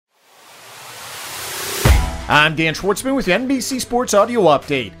I'm Dan Schwartzman with the NBC Sports Audio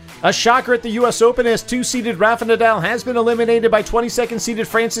Update. A shocker at the U.S. Open as 2-seeded Rafa Nadal has been eliminated by 22nd-seeded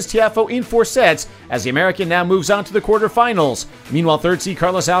Frances Tiafoe in 4 sets as the American now moves on to the quarterfinals. Meanwhile, 3rd-seed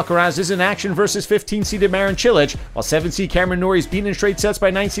Carlos Alcaraz is in action versus 15-seeded Marin Cilic, while 7th-seed Cameron Norrie is beaten in straight sets by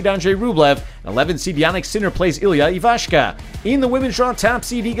 9th-seed Andrei Rublev, and 11th-seed Jannik Sinner plays Ilya Ivashka. In the women's draw,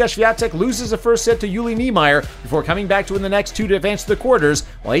 top-seed Iga Swiatek loses the first set to Julie Niemeyer before coming back to win the next 2 to advance to the quarters,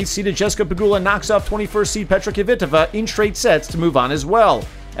 while 8th-seeded Jessica Pegula knocks off 21st-seed Petra Kvitova in straight sets to move on as well.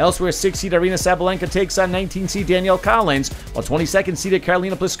 Elsewhere, 6th-seed Aryna Sabalenka takes on 19th-seed Danielle Collins, while 22nd-seeded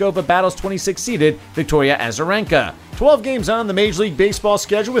Karolina Pliskova battles 26th-seeded Victoria Azarenka. 12 games on the Major League Baseball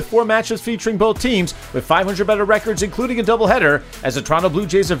schedule with 4 matches featuring both teams with 500 better records, including a doubleheader, as the Toronto Blue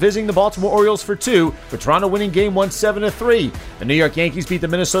Jays are visiting the Baltimore Orioles for 2, with Toronto winning Game 1 7-3. The New York Yankees beat the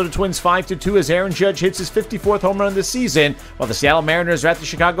Minnesota Twins 5-2 as Aaron Judge hits his 54th home run of the season, while the Seattle Mariners are at the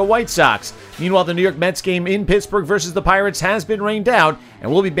Chicago White Sox. Meanwhile, the New York Mets game in Pittsburgh versus the Pirates has been rained out and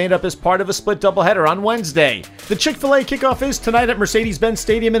will be made up as part of a split doubleheader on Wednesday. The Chick-fil-A kickoff is tonight at Mercedes-Benz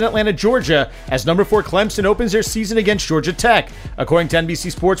Stadium in Atlanta, Georgia, as number 4 Clemson opens their season against Georgia Tech. According to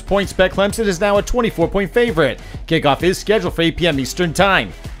NBC Sports PointsBet, Clemson is now a 24-point favorite. Kickoff is scheduled for 8 p.m. Eastern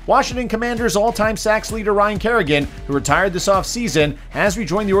Time. Washington Commanders all-time sacks leader Ryan Kerrigan, who retired this offseason, has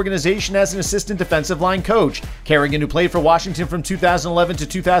rejoined the organization as an assistant defensive line coach. Kerrigan, who played for Washington from 2011 to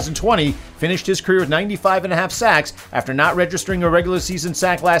 2020, finished his career with 95.5 sacks after not registering a regular season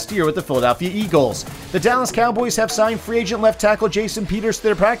sack last year with the Philadelphia Eagles. The Dallas Cowboys have signed free agent left tackle Jason Peters to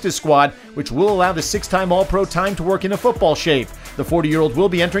their practice squad, which will allow the 6-time All-Pro time to work in a football shape. The 40-year-old will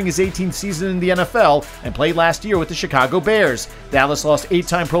be entering his 18th season in the NFL and played last year with the Chicago Bears. Dallas lost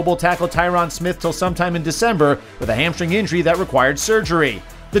 8-time Pro Bowl tackle Tyron Smith till sometime in December with a hamstring injury that required surgery.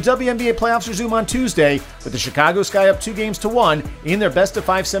 The WNBA playoffs resume on Tuesday, with the Chicago Sky up 2-1 in their best-of-5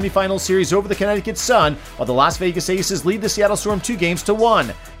 semifinal series over the Connecticut Sun, while the Las Vegas Aces lead the Seattle Storm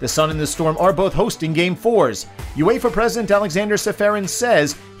 2-1. The Sun and the Storm are both hosting Game 4s. UEFA President Alexander Ceferin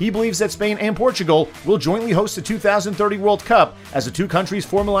says he believes that Spain and Portugal will jointly host the 2030 World Cup as the two countries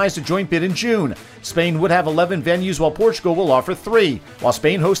formalized a joint bid in June. Spain would have 11 venues while Portugal will offer 3. While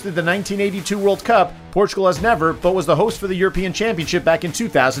Spain hosted the 1982 World Cup, Portugal has never, but was the host for the European Championship back in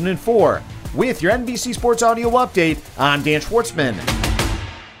 2004. With your NBC Sports Audio Update, I'm Dan Schwartzman.